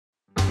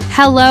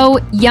Hello,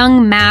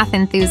 young math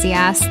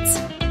enthusiasts.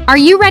 Are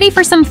you ready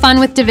for some fun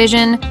with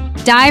division?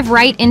 Dive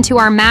right into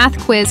our Math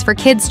Quiz for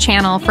Kids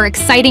channel for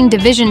exciting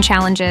division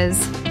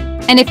challenges.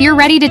 And if you're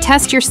ready to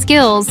test your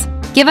skills,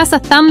 give us a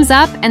thumbs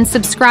up and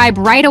subscribe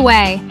right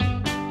away.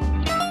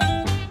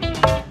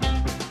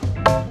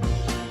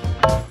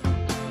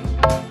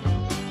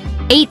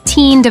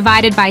 "18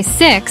 divided by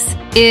 6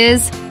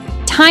 is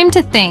time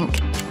to think.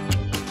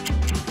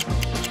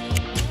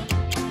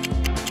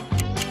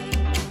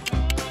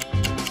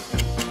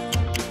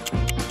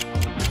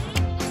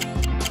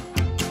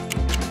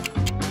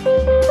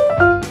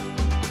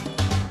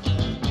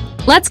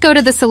 Let's go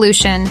to the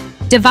solution.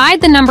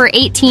 Divide the number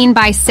 18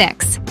 by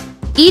 6.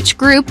 Each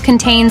group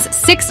contains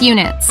 6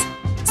 units,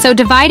 so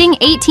dividing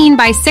 18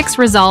 by 6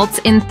 results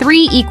in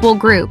 3 equal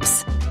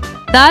groups.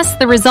 Thus,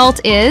 the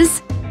result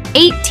is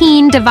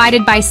 18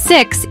 divided by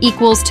 6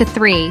 equals to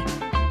 3.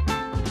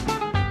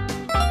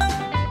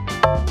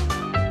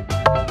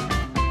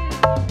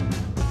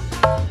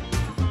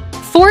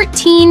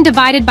 "14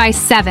 divided by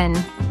 7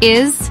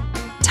 is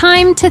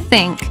time to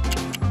think.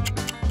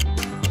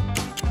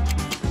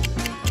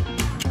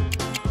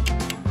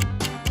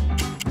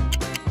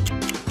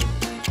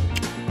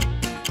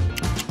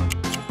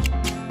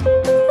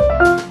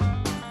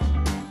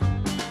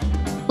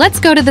 Let's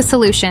go to the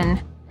solution.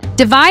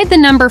 Divide the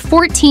number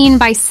 14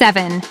 by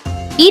 7.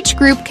 Each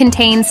group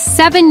contains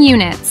 7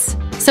 units,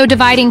 so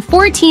dividing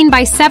 14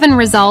 by 7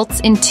 results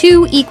in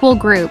 2 equal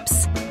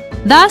groups.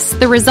 Thus,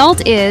 the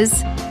result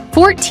is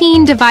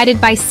 14 divided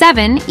by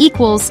 7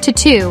 equals to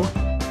 2.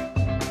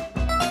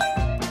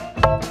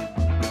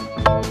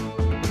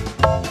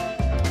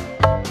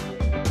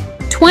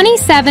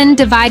 "27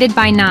 divided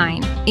by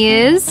 9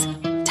 is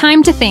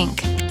time to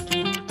think.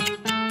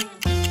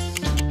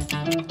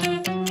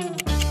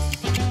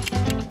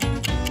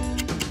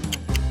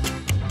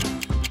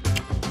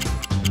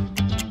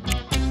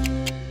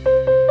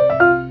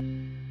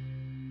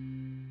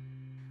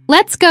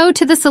 Let's go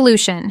to the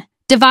solution.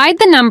 Divide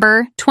the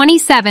number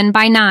 27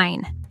 by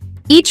 9.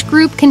 Each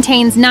group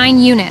contains 9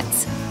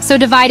 units, so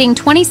dividing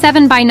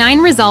 27 by 9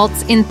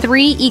 results in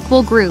 3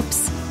 equal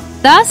groups.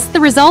 Thus, the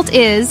result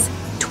is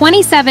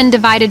 27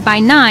 divided by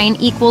 9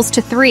 equals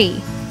to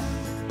 3.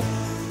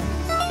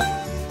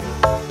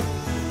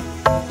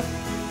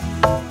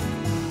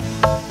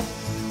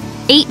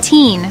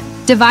 "18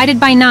 divided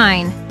by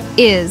 9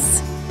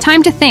 is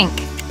time to think.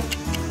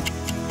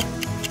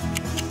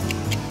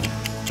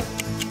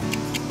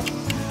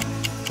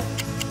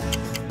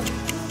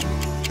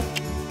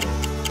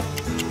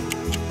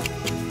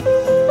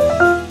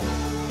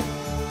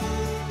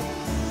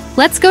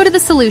 Let's go to the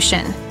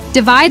solution.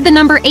 Divide the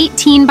number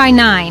 18 by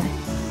 9.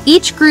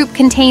 Each group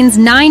contains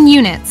 9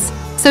 units,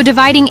 so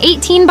dividing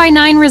 18 by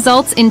 9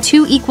 results in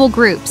 2 equal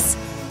groups.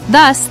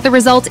 Thus, the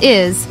result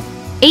is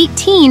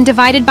 18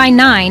 divided by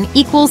 9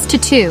 equals to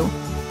 2.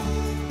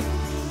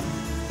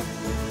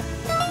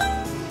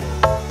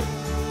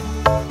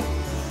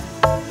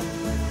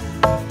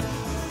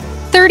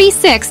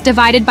 "36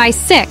 divided by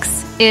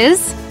 6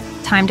 is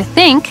time to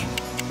think.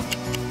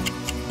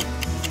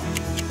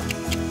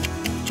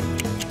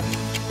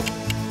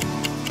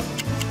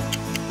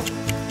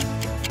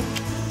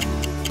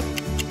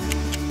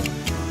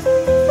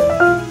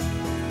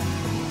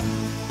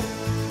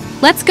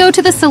 Let's go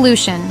to the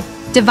solution.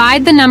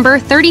 Divide the number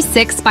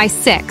 36 by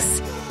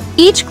 6.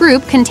 Each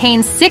group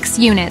contains 6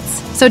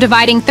 units, so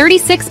dividing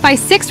 36 by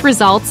 6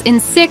 results in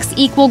 6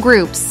 equal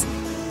groups.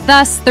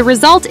 Thus, the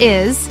result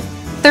is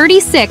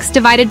 36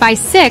 divided by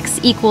 6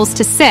 equals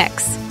to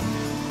 6.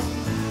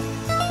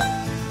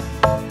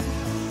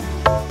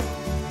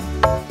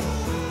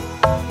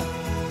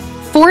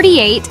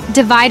 "48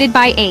 divided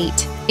by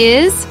 8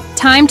 is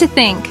time to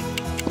think.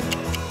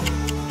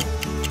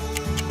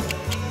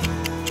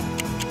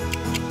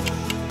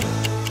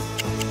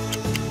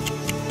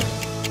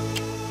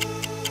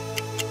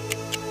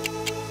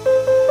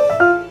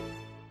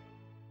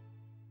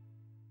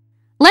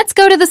 Let's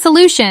go to the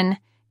solution.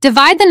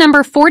 Divide the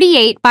number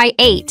 48 by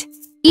 8.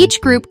 Each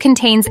group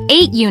contains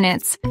 8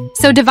 units,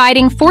 so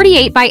dividing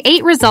 48 by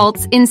 8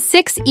 results in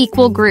 6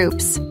 equal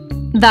groups.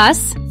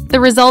 Thus, the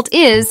result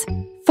is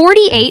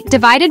 48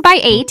 divided by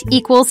 8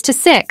 equals to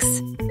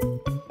 6.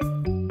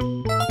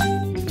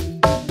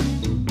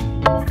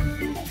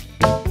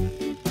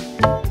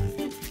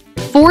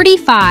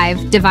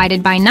 "45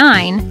 divided by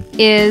 9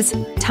 is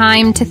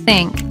time to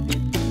think.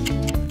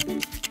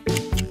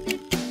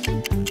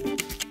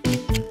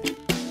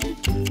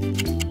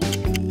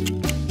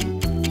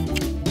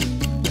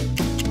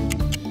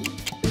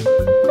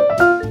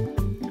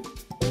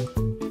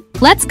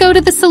 Let's go to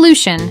the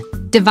solution.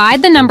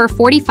 Divide the number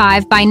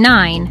 45 by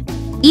 9.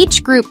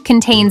 Each group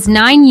contains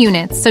 9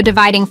 units, so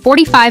dividing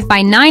 45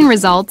 by 9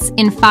 results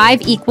in 5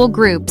 equal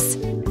groups.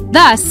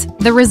 Thus,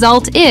 the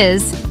result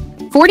is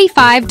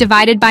 45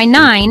 divided by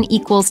 9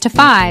 equals to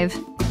 5.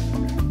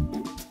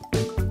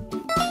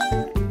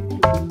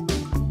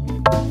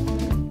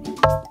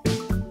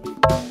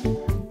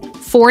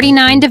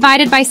 "49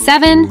 divided by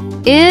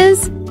 7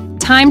 is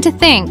time to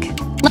think.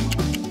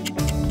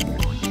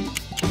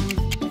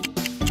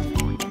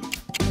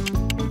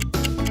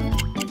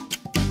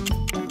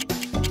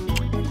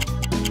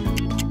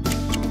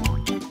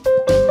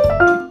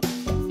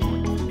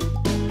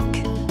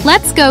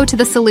 Let's go to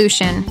the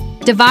solution.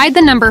 Divide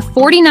the number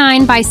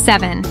 49 by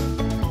 7.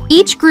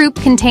 Each group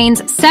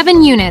contains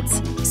 7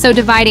 units, so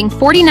dividing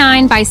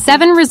 49 by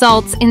 7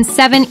 results in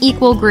 7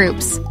 equal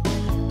groups.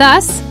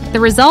 Thus, the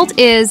result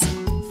is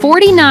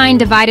 49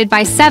 divided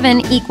by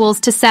 7 equals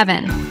to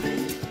 7.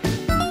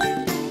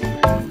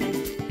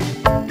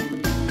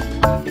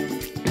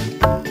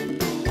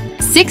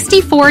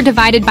 "64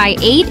 divided by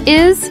 8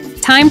 is"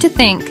 time to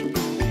think.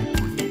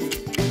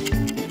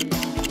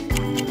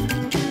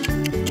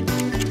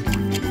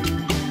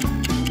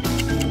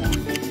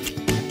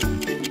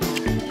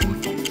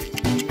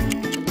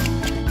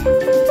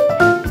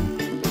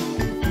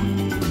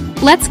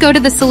 Let's go to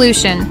the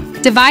solution.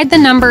 Divide the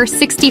number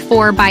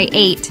 64 by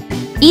 8.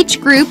 Each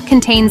group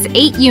contains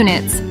 8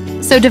 units,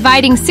 so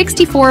dividing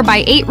 64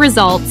 by 8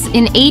 results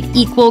in 8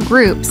 equal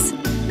groups.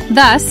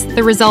 Thus,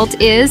 the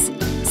result is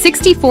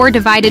 64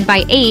 divided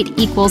by 8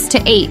 equals to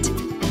 8.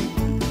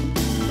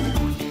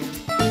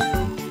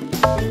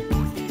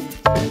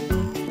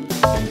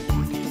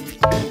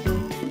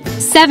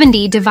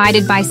 "70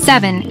 divided by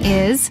 7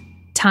 is"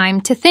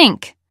 time to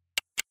think.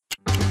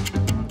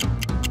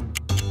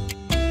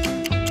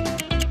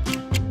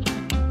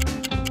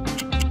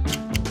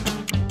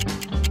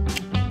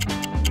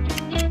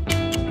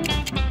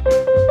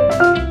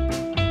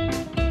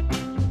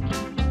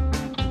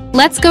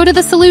 Let's go to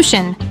the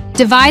solution.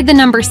 Divide the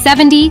number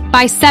 70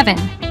 by 7.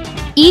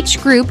 Each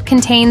group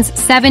contains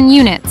 7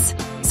 units,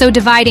 so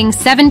dividing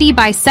 70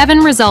 by 7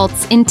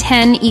 results in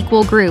 10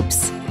 equal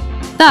groups.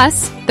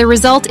 Thus, the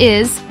result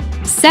is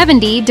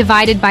 70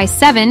 divided by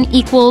 7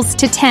 equals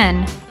to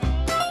 10.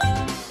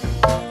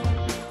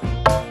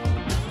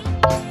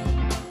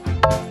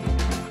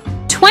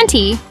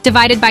 "20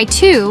 divided by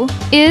 2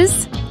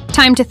 is"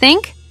 time to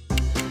think.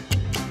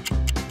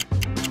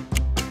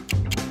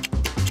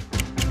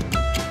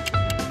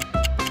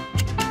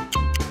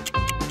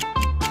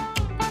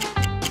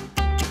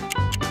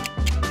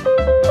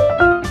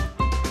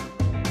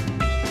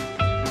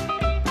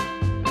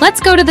 Let's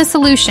go to the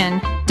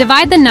solution.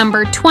 Divide the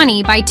number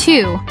 20 by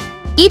 2.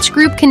 Each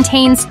group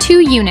contains 2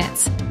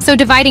 units, so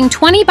dividing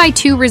 20 by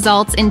 2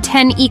 results in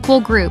 10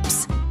 equal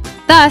groups.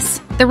 Thus,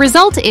 the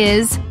result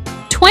is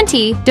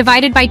 20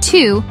 divided by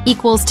 2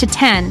 equals to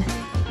 10.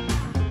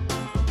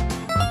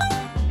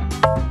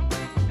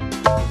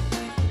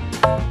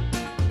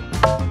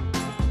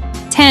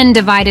 "10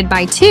 divided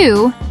by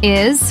 2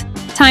 is"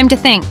 time to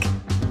think.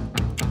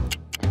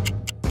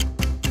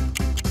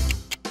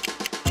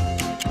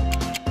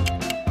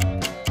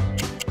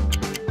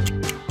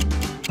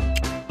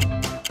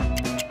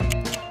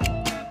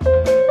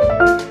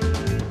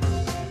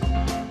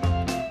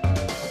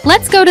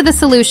 Let's go to the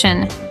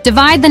solution.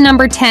 Divide the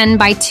number 10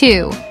 by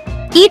 2.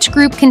 Each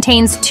group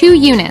contains 2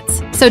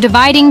 units, so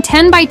dividing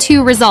 10 by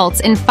 2 results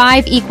in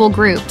 5 equal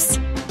groups.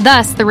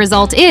 Thus, the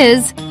result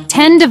is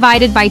 10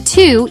 divided by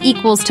 2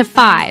 equals to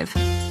 5.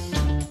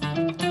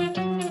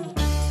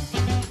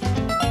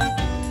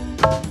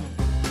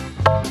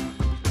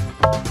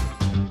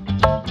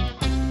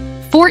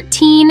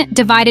 "14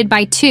 divided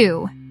by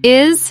 2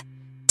 is"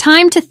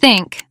 time to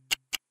think.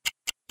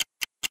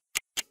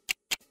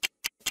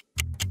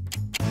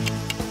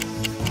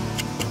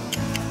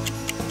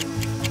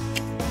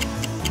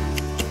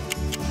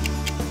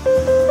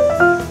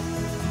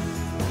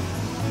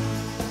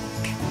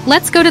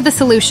 Let's go to the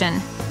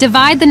solution.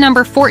 Divide the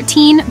number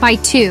 14 by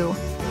 2.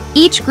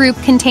 Each group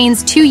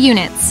contains 2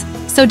 units,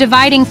 so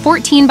dividing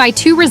 14 by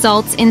 2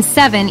 results in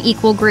 7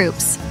 equal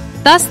groups.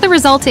 Thus, the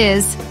result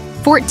is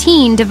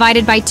 14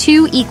 divided by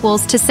 2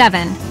 equals to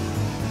 7.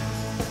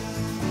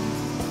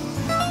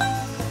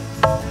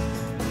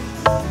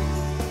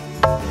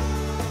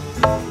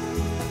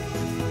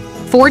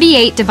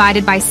 "48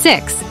 divided by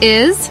 6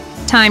 is"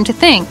 time to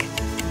think.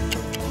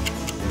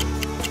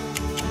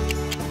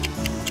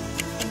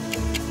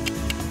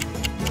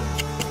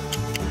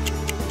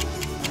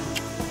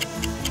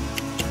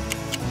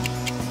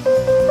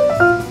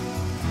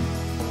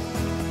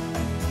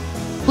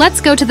 Let's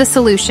go to the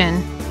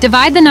solution.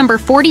 Divide the number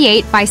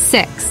 48 by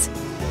 6.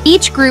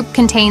 Each group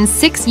contains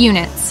 6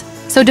 units,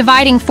 so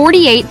dividing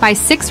 48 by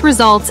 6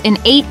 results in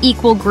 8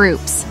 equal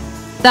groups.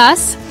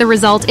 Thus, the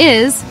result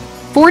is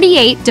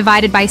 48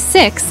 divided by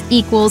 6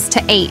 equals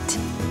to 8.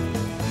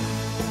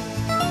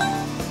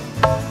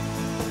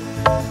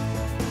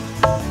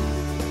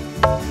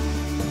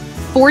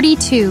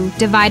 "42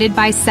 divided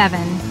by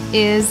 7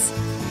 is"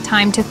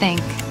 time to think.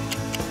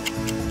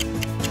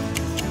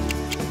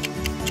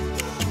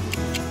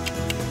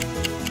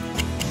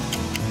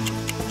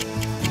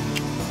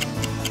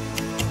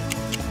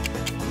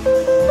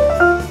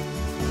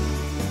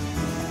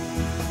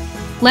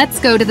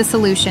 Let's go to the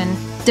solution.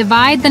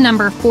 Divide the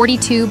number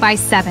 42 by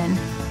 7.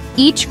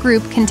 Each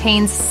group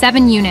contains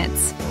 7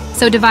 units,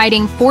 so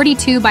dividing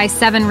 42 by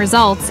 7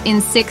 results in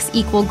 6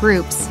 equal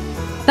groups.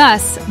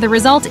 Thus, the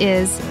result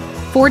is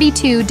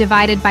 42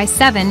 divided by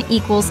 7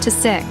 equals to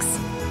 6.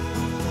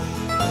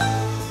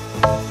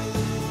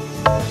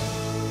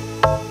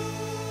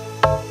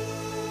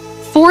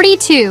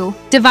 "42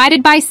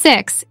 divided by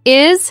 6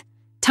 is"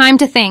 time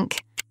to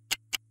think.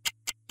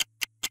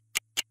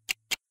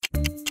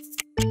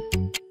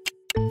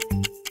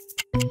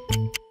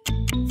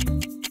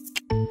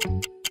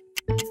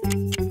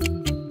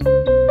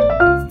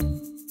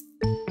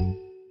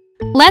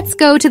 Let's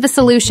go to the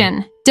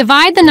solution.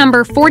 Divide the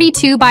number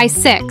 42 by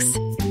 6.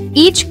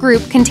 Each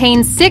group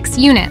contains 6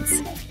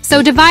 units,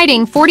 so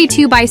dividing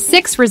 42 by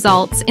 6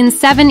 results in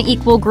 7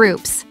 equal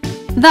groups.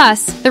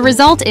 Thus, the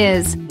result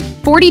is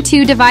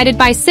 42 divided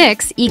by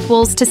 6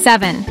 equals to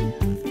 7.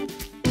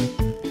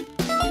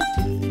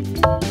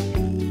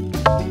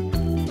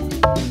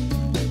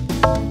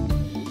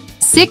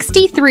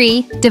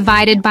 "63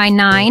 divided by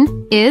 9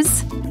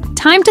 is..."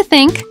 Time to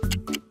think.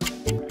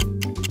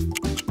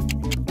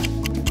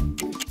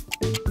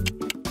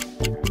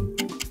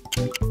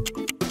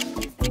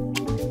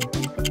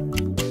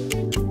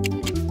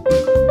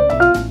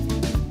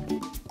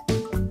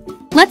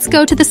 Let's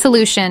go to the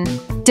solution.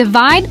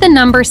 Divide the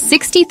number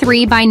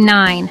 63 by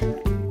 9.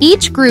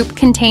 Each group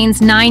contains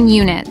 9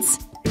 units,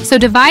 so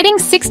dividing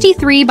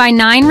 63 by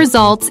 9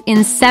 results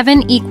in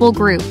 7 equal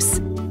groups.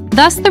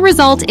 Thus, the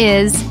result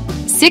is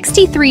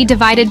 63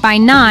 divided by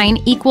 9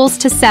 equals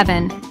to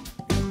 7.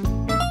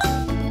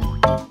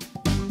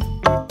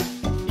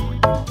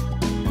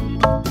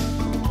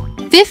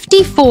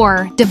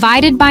 "54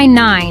 divided by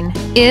 9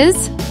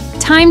 is..."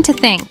 Time to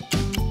think.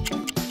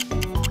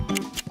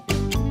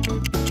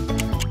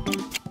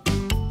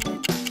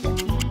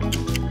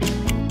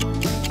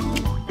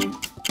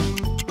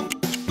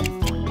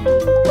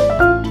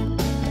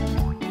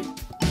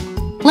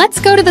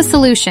 Let's go to the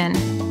solution.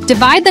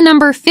 Divide the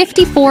number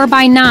 54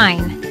 by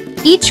 9.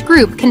 Each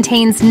group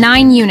contains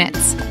 9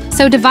 units,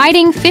 so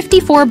dividing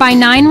 54 by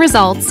 9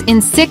 results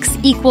in 6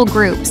 equal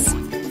groups.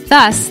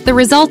 Thus, the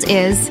result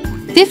is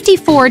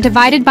 54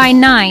 divided by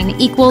 9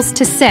 equals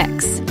to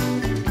 6.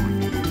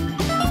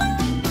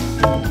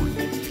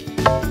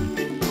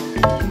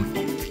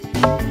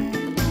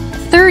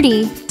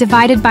 "30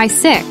 divided by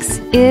 6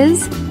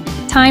 is..."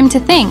 Time to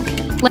think.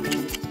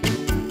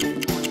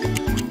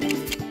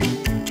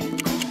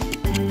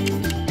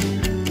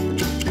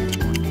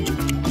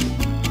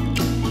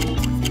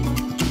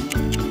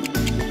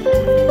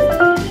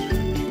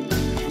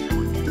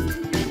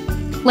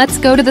 Let's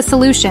go to the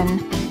solution.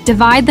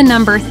 Divide the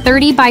number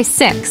 30 by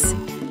 6.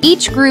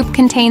 Each group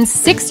contains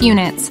 6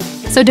 units,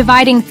 so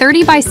dividing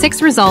 30 by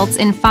 6 results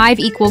in 5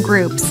 equal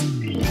groups.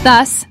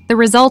 Thus, the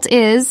result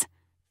is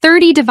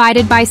 30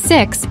 divided by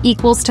 6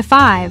 equals to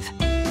 5.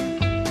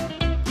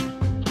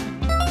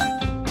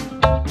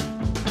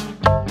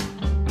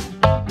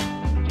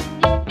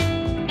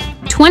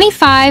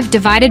 "25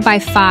 divided by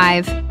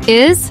 5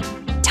 is..."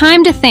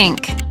 Time to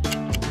think.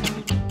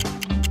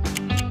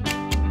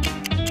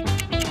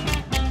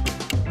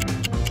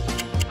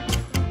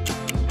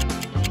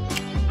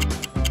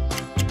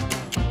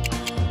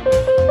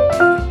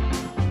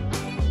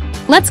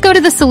 Let's go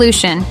to the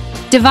solution.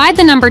 Divide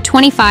the number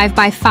 25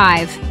 by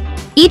 5.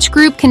 Each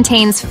group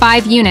contains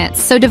 5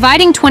 units, so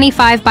dividing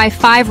 25 by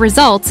 5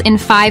 results in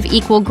 5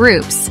 equal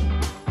groups.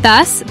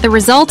 Thus, the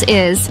result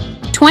is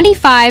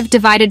 25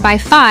 divided by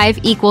 5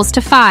 equals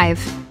to 5.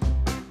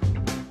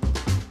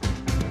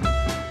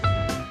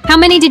 How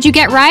many did you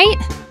get right?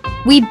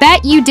 We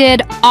bet you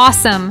did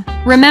awesome.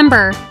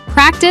 Remember,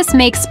 practice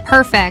makes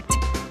perfect.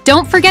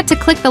 Don't forget to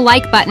click the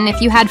like button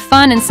if you had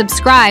fun and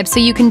subscribe so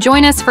you can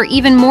join us for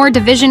even more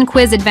division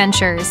quiz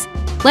adventures.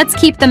 Let's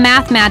keep the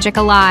math magic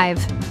alive.